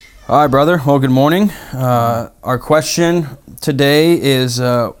All right, brother. Well, good morning. Our question today is,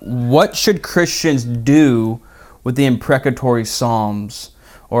 what should Christians do with the imprecatory Psalms?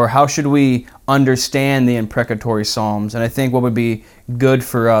 Or how should we understand the imprecatory Psalms? And I think what would be good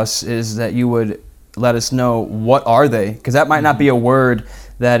for us is that you would let us know, what are they? Because that might not be a word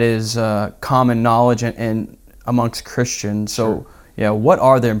that is common knowledge in amongst Christians. So, Sure. yeah, what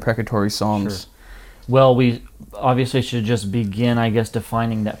are the imprecatory Psalms? Sure. Well, we obviously should just begin, I guess,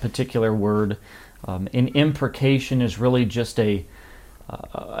 defining that particular word. An imprecation is really just a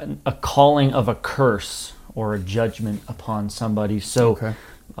calling of a curse or a judgment upon somebody. So Okay.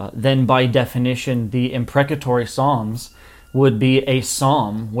 then by definition, the imprecatory Psalms would be a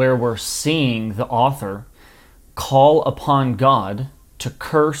psalm where we're seeing the author call upon God to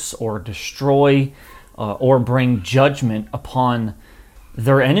curse or destroy or bring judgment upon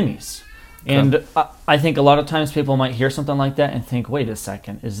their enemies. And I think a lot of times people might hear something like that and think, wait a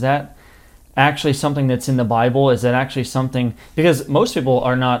second, is that actually something that's in the Bible? Is that actually something? Because most people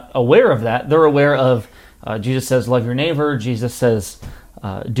are not aware of that. They're aware of Jesus says, love your neighbor. Jesus says,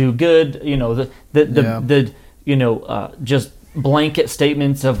 do good. You know, just blanket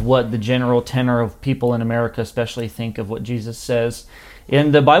statements of what the general tenor of people in America especially think of what Jesus says.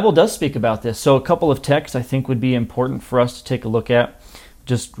 And the Bible does speak about this. So a couple of texts I think would be important for us to take a look at.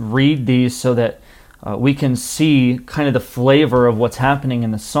 Just read these so that we can see kind of the flavor of what's happening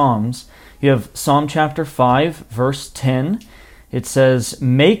in the Psalms. You have Psalm chapter 5, verse 10. It says,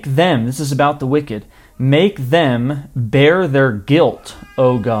 make them, this is about the wicked, make them bear their guilt,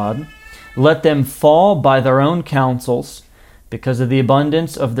 O God. Let them fall by their own counsels. Because of the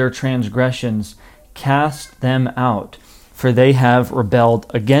abundance of their transgressions, cast them out, for they have rebelled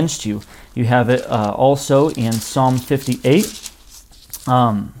against you. You have it also in Psalm 58.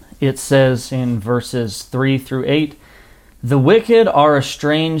 It says in verses 3 through 8, the wicked are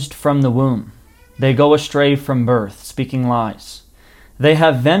estranged from the womb. They go astray from birth, speaking lies. They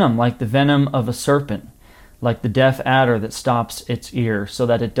have venom like the venom of a serpent, like the deaf adder that stops its ear, so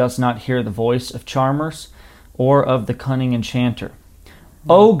that it does not hear the voice of charmers or of the cunning enchanter.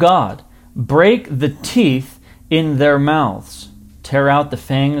 O God, break the teeth in their mouths. Tear out the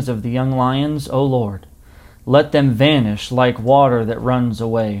fangs of the young lions, O Lord. Let them vanish like water that runs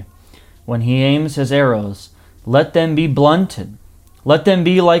away. When he aims his arrows, let them be blunted. Let them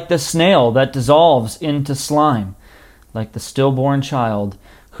be like the snail that dissolves into slime, like the stillborn child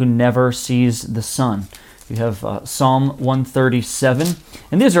who never sees the sun. You have Psalm 137.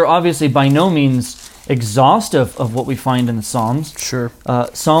 And these are obviously by no means exhaustive of what we find in the Psalms. Sure.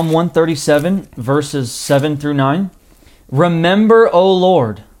 Psalm 137, verses 7 through 9. Remember, O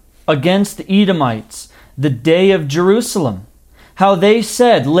Lord, against the Edomites, the day of Jerusalem, how they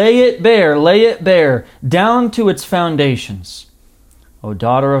said, lay it bare, down to its foundations. O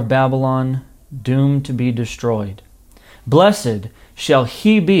daughter of Babylon, doomed to be destroyed. Blessed shall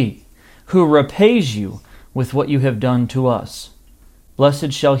he be who repays you with what you have done to us.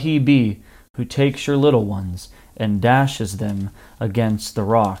 Blessed shall he be who takes your little ones and dashes them against the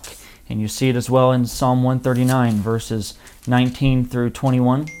rock. And you see it as well in Psalm 139, verses 19 through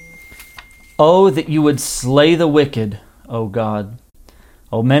 21. Oh, that you would slay the wicked, O God.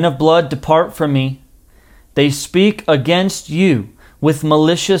 O men of blood, depart from me. They speak against you with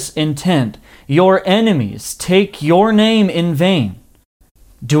malicious intent. Your enemies take your name in vain.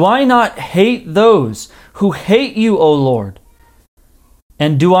 Do I not hate those who hate you, O Lord?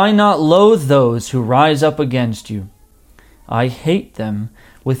 And do I not loathe those who rise up against you? I hate them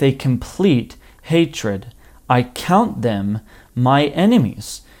with a complete hatred. I count them my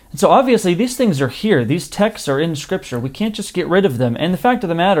enemies. And so obviously these things are here. These texts are in Scripture. We can't just get rid of them. And the fact of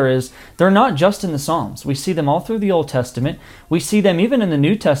the matter is, they're not just in the Psalms. We see them all through the Old Testament. We see them even in the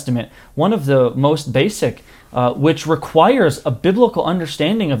New Testament. One of the most basic, which requires a biblical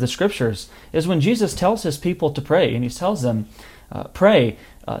understanding of the Scriptures, is when Jesus tells his people to pray. And he tells them, pray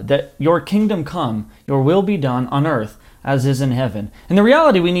that your kingdom come, your will be done on earth as is in heaven. And the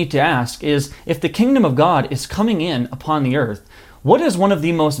reality we need to ask is, if the kingdom of God is coming in upon the earth, what is one of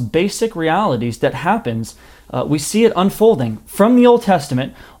the most basic realities that happens? We see it unfolding from the Old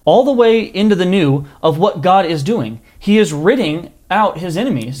Testament all the way into the New of what God is doing. He is ridding out his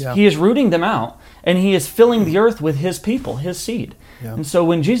enemies. Yeah. He is rooting them out, and he is filling the earth with his people, his seed. Yeah. And so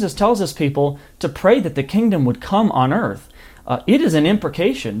when Jesus tells his people to pray that the kingdom would come on earth, it is an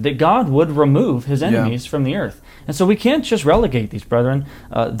imprecation that God would remove his enemies from the earth. And so we can't just relegate these, brethren.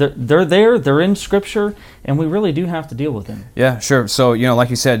 They're there, they're in Scripture, and we really do have to deal with them. Yeah, sure. So,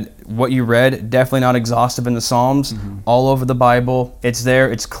 like you said, what you read, definitely not exhaustive in the Psalms, all over the Bible. It's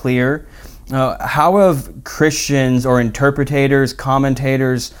there, it's clear. How have Christians or interpreters,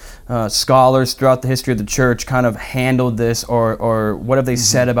 commentators, scholars throughout the history of the church kind of handled this, or what have they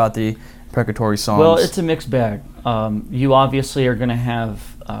said about the imprecatory Psalms? Well, it's a mixed bag. You obviously are going to have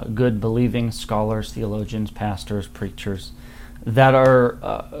good believing scholars, theologians, pastors, preachers that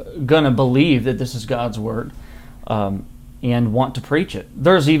are going to believe that this is God's Word and want to preach it.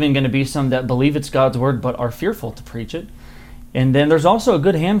 There's even going to be some that believe it's God's Word but are fearful to preach it. And then there's also a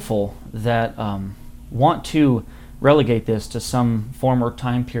good handful that want to relegate this to some former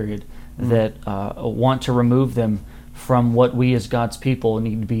time period, that want to remove them from what we as God's people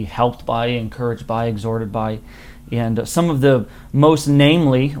need to be helped by, encouraged by, exhorted by. And some of the most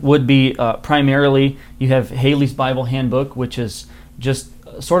namely would be primarily, you have Haley's Bible Handbook, which is just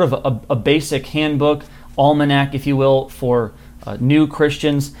sort of a basic handbook, almanac, if you will, for new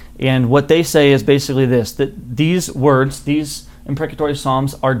Christians. And what they say is basically this, that these words, these imprecatory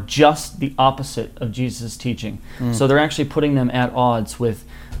Psalms, are just the opposite of Jesus' teaching. So they're actually putting them at odds with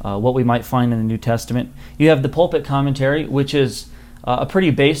what we might find in the New Testament. You have the Pulpit Commentary, which is a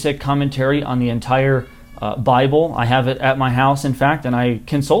pretty basic commentary on the entire Bible. I have it at my house, in fact, and I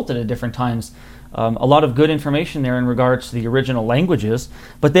consult it at different times. A lot of good information there in regards to the original languages,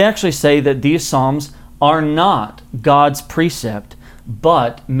 but they actually say that these Psalms are not God's precept,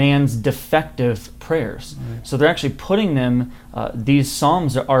 but man's defective prayers. So they're actually putting them, these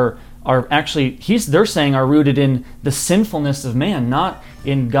Psalms are actually, they're saying, are rooted in the sinfulness of man, not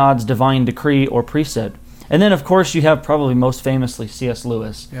in God's divine decree or precept. And then, of course, you have probably most famously C.S.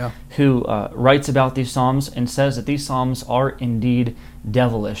 Lewis, who writes about these Psalms and says that these Psalms are indeed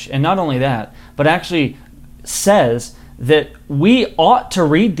devilish. And not only that, but actually says that we ought to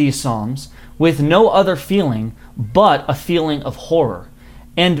read these Psalms with no other feeling but a feeling of horror.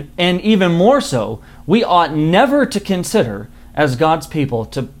 And even more so, we ought never to consider, as God's people,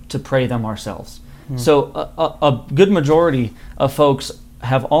 to pray them ourselves. So a good majority of folks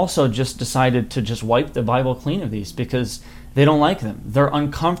have also just decided to just wipe the Bible clean of these because they don't like them. They're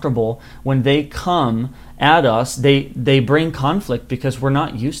uncomfortable when they come at us. They bring conflict because we're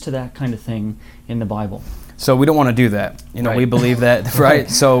not used to that kind of thing in the Bible. So we don't want to do that. We believe that, right?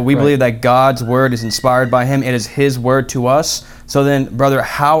 So we believe that God's Word is inspired by Him. It is His Word to us. So then, brother,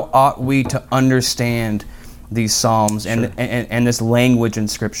 how ought we to understand these Psalms and this language in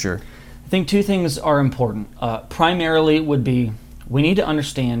Scripture? I think two things are important. Primarily would be, we need to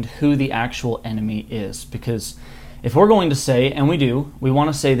understand who the actual enemy is, because if we're going to say, and we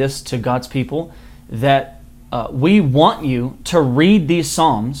want to say this to God's people, that we want you to read these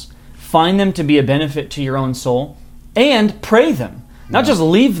Psalms, find them to be a benefit to your own soul, and pray them. Not just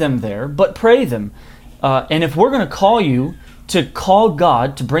leave them there, but pray them. And if we're going to call you to call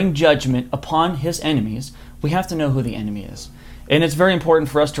God to bring judgment upon His enemies, we have to know who the enemy is. And it's very important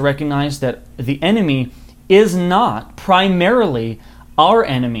for us to recognize that the enemy is not primarily our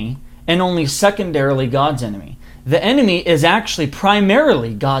enemy and only secondarily God's enemy. The enemy is actually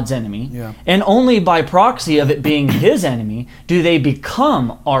primarily God's enemy, and only by proxy of it being His enemy do they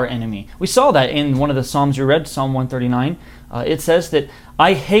become our enemy. We saw that in one of the Psalms you read, Psalm 139. It says that,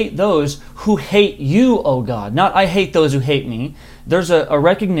 I hate those who hate you, O God, not I hate those who hate me. There's a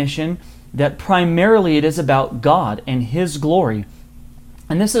recognition that primarily it is about God and His glory.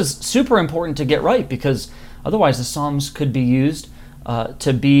 And this is super important to get right, because otherwise the Psalms could be used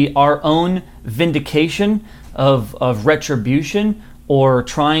to be our own vindication of retribution, or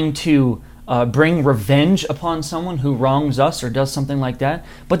trying to bring revenge upon someone who wrongs us or does something like that.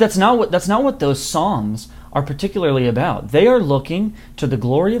 But that's not what those Psalms are particularly about. They are looking to the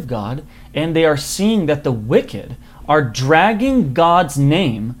glory of God, and they are seeing that the wicked are dragging God's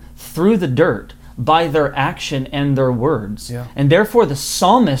name through the dirt by their action and their words. And therefore the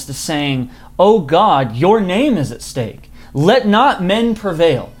psalmist is saying, "O God, your name is at stake. Let not men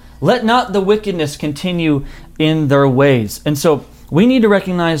prevail. Let not the wickedness continue in their ways." And so we need to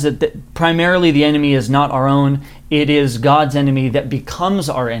recognize that primarily the enemy is not our own. It is God's enemy that becomes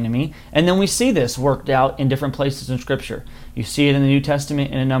our enemy. And then we see this worked out in different places in Scripture. You see it in the New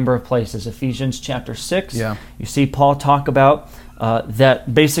Testament in a number of places. Ephesians chapter 6. You see Paul talk about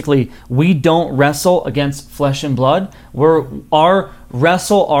that basically we don't wrestle against flesh and blood. Our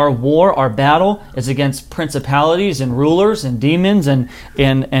war, our battle is against principalities and rulers and demons and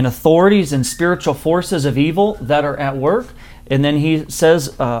authorities and spiritual forces of evil that are at work. And then he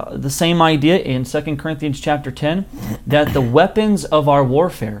says the same idea in 2 Corinthians chapter 10, that the weapons of our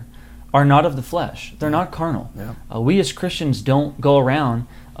warfare are not of the flesh. They're not carnal. We as Christians don't go around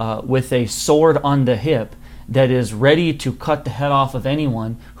with a sword on the hip that is ready to cut the head off of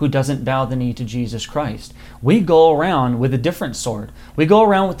anyone who doesn't bow the knee to Jesus Christ. We go around with a different sword. We go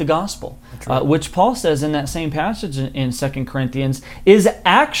around with the gospel. which Paul says in that same passage in 2 Corinthians, is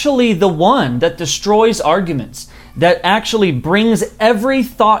actually the one that destroys arguments, that actually brings every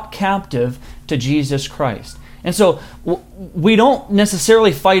thought captive to Jesus Christ. And so we don't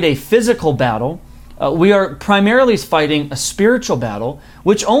necessarily fight a physical battle. We are primarily fighting a spiritual battle,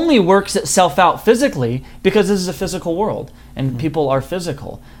 which only works itself out physically because this is a physical world and people are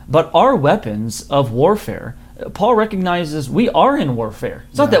physical. But our weapons of warfare, Paul recognizes we are in warfare.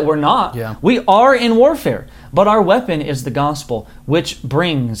 It's not that we're not. Yeah. We are in warfare. But our weapon is the gospel, which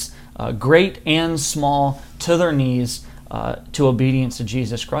brings great and small to their knees to obedience to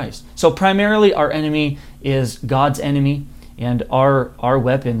Jesus Christ. So primarily our enemy is God's enemy, and our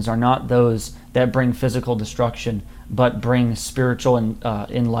weapons are not those that bring physical destruction, but bring spiritual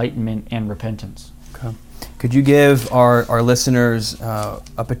enlightenment and repentance. Okay. Could you give our listeners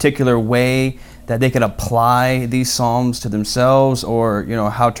a particular way that they could apply these Psalms to themselves, or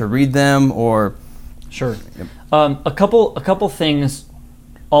how to read them, or? Sure. Yep. A couple things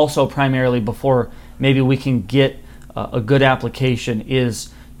also primarily before maybe we can get a good application is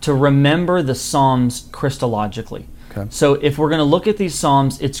to remember the Psalms Christologically. Okay. So if we're going to look at these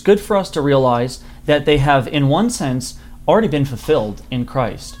Psalms, it's good for us to realize that they have, in one sense, already been fulfilled in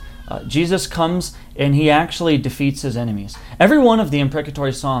Christ. Jesus comes and he actually defeats his enemies. Every one of the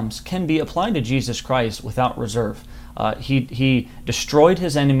imprecatory Psalms can be applied to Jesus Christ without reserve. He destroyed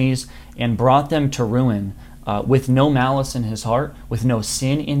his enemies and brought them to ruin with no malice in his heart, with no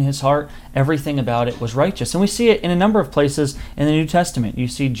sin in his heart. Everything about it was righteous. And we see it in a number of places in the New Testament. You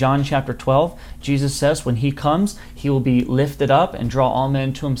see John chapter 12, Jesus says when he comes, he will be lifted up and draw all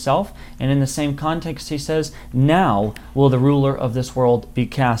men to himself. And in the same context, he says, now will the ruler of this world be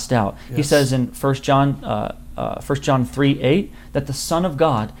cast out. Yes. He says in 1 John 3:8 that the Son of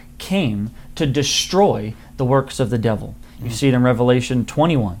God came to destroy the works of the devil. You see it in Revelation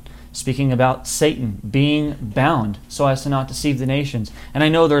 21. Speaking about Satan being bound so as to not deceive the nations. And I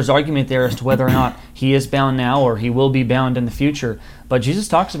know there's argument there as to whether or not he is bound now or he will be bound in the future. But Jesus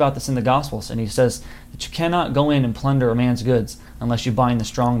talks about this in the Gospels, and he says that you cannot go in and plunder a man's goods unless you bind the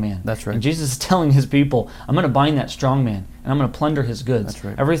strong man. That's right. And Jesus is telling his people, I'm going to bind that strong man, and I'm going to plunder his goods. That's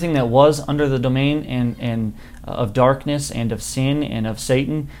right. Everything that was under the domain and of darkness and of sin and of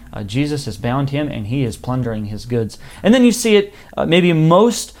Satan, Jesus has bound him, and he is plundering his goods. And then you see it maybe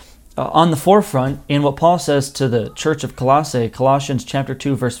most on the forefront in what Paul says to the church of Colossae, Colossians chapter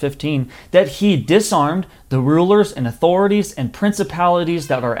 2, verse 15, that he disarmed the rulers and authorities and principalities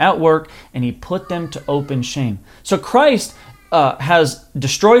that are at work, and he put them to open shame. So Christ has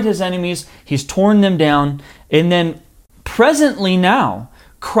destroyed his enemies, he's torn them down, and then presently now,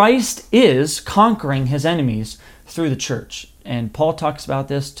 Christ is conquering his enemies through the church. And Paul talks about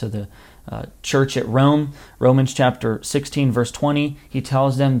this to the church at Rome, Romans chapter 16, verse 20. He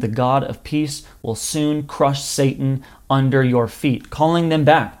tells them the God of peace will soon crush Satan under your feet, calling them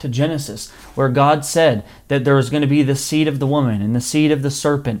back to Genesis, where God said that there was going to be the seed of the woman and the seed of the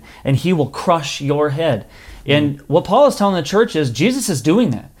serpent, and he will crush your head. And what Paul is telling the church is Jesus is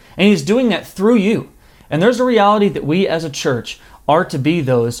doing that, and he's doing that through you. And there's a reality that we as a church are to be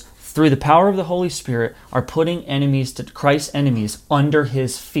those, through the power of the Holy Spirit, are putting enemies to Christ's enemies under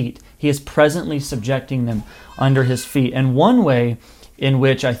his feet. He is presently subjecting them under his feet. And one way in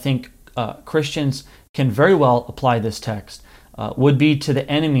which I think Christians can very well apply this text would be to the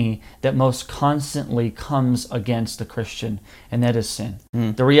enemy that most constantly comes against the Christian, and that is sin.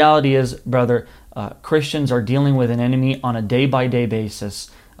 The reality is, brother, Christians are dealing with an enemy on a day-by-day basis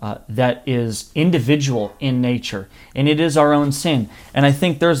that is individual in nature, and it is our own sin. And I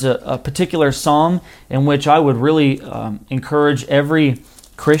think there's a particular psalm in which I would really encourage every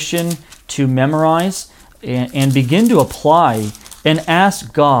Christian to memorize and begin to apply and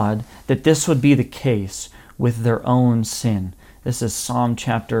ask God that this would be the case with their own sin. This is Psalm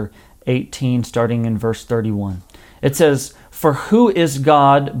chapter 18, starting in verse 31. It says, "For who is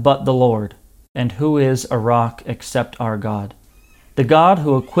God but the Lord? And who is a rock except our God? The God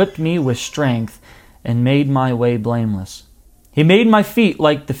who equipped me with strength and made my way blameless. He made my feet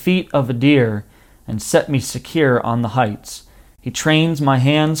like the feet of a deer and set me secure on the heights. He trains my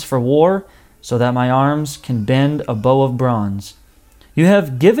hands for war so that my arms can bend a bow of bronze. You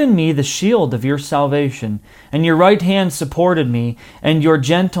have given me the shield of your salvation, and your right hand supported me, and your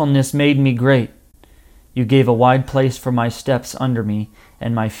gentleness made me great. You gave a wide place for my steps under me,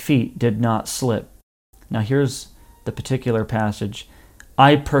 and my feet did not slip." Now here's the particular passage.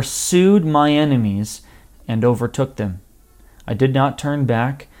 "I pursued my enemies and overtook them. I did not turn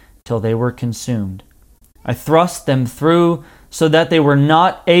back till they were consumed. I thrust them through so that they were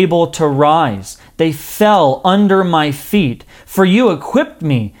not able to rise. They fell under my feet, for you equipped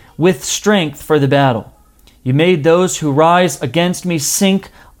me with strength for the battle. You made those who rise against me sink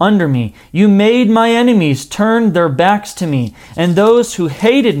under me. You made my enemies turn their backs to me, and those who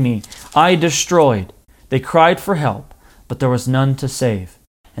hated me I destroyed. They cried for help, but there was none to save.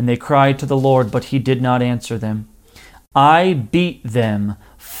 And they cried to the Lord, but he did not answer them. I beat them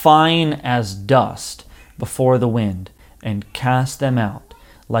fine as dust before the wind, and cast them out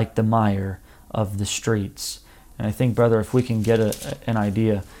like the mire of the streets. And I think, brother, if we can get an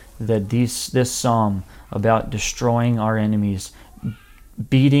idea that this psalm about destroying our enemies,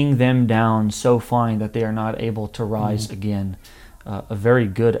 beating them down so fine that they are not able to rise again, a very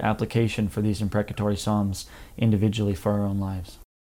good application for these imprecatory psalms individually for our own lives.